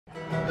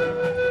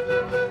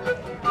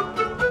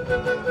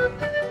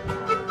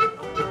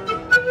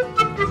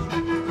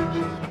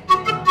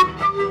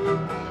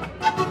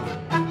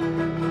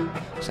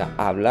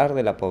hablar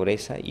de la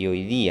pobreza y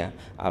hoy día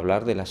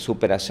hablar de la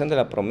superación de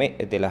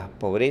la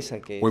pobreza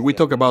que When we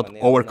talk about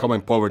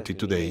overcoming poverty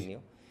today,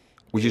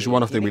 which is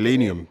one of the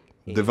Millennium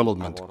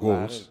Development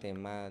Goals,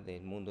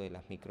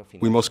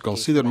 we must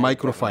consider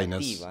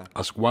microfinance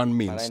as one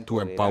means to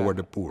empower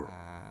the poor.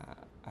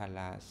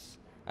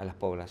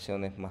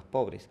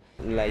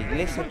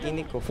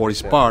 For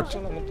its part,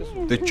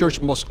 the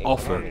Church must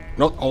offer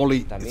not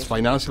only its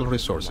financial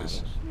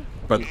resources,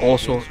 but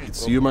also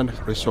its human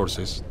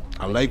resources,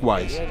 and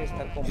likewise,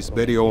 its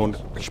very own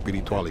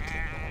spirituality.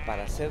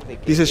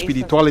 This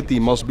spirituality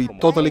must be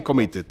totally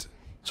committed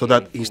so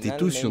that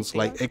institutions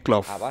like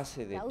ECLOF,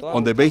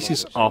 on the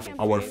basis of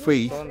our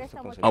faith,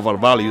 our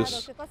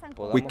values,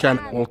 we can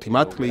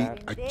ultimately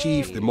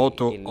achieve the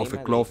motto of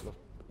ECLOF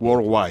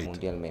worldwide: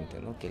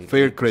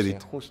 fair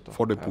credit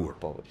for the poor.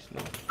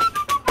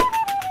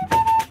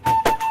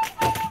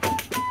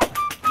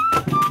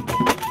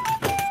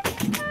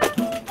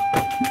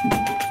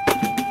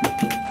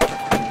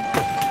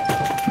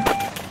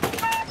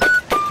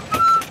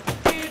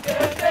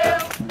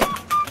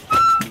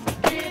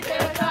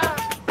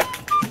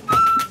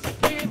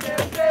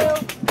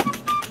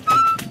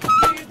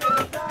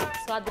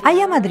 I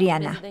am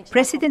Adriana,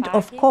 president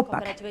of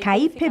COPAC,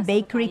 Caipe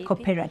Bakery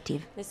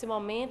Cooperative.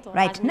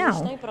 Right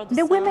now,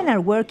 the women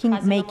are working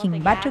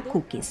making butter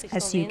cookies,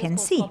 as you can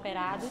see.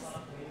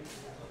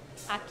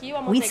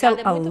 We sell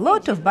a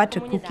lot of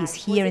butter cookies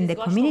here in the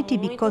community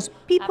because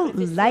people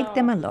like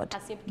them a lot.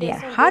 They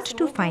are hard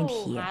to find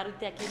here.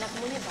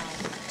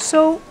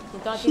 So,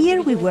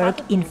 here we work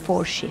in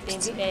 4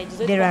 shifts.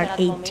 There are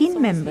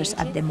 18 members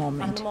at the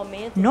moment.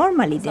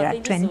 Normally there are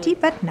 20,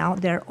 but now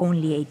there are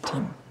only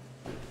 18.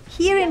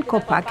 Here in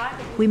COPAC,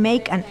 we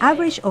make an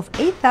average of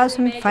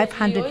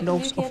 8,500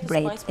 loaves of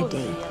bread a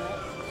day.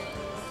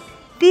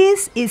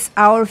 This is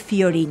our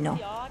Fiorino.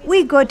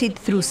 We got it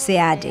through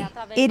SEADE.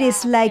 It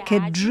is like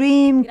a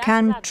dream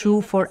come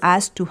true for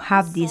us to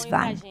have this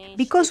van,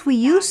 because we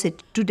use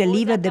it to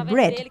deliver the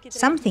bread,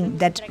 something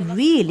that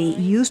really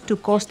used to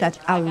cost us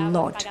a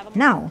lot.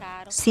 Now,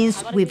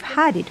 since we've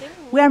had it,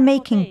 we are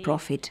making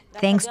profit,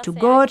 thanks to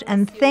God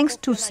and thanks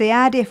to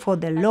SEADE for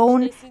the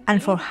loan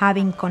and for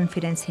having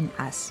confidence in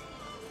us.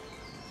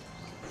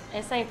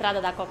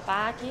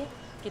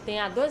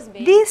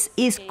 This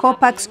is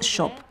COPAC's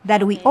shop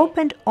that we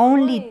opened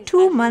only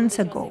 2 months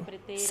ago.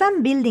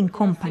 Some building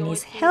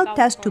companies helped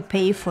us to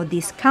pay for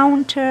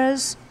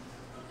discounters,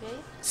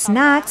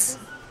 snacks,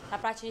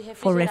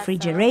 for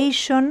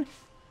refrigeration,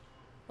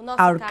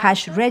 our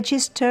cash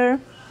register.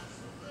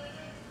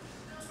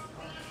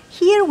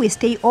 Here we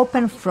stay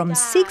open from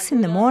 6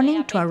 in the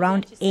morning to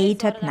around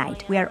 8 at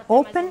night. We are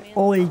open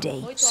all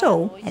day.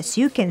 So, as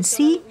you can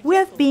see, we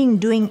have been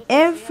doing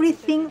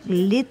everything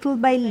little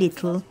by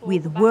little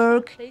with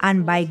work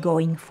and by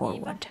going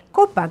forward.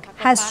 COPAC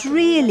has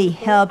really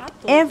helped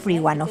every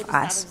one of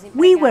us.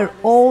 We were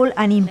all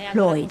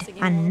unemployed,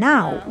 and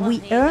now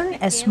we earn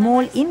a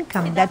small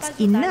income that's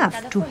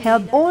enough to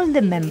help all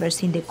the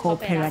members in the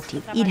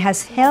cooperative. It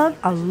has helped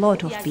a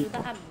lot of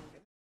people.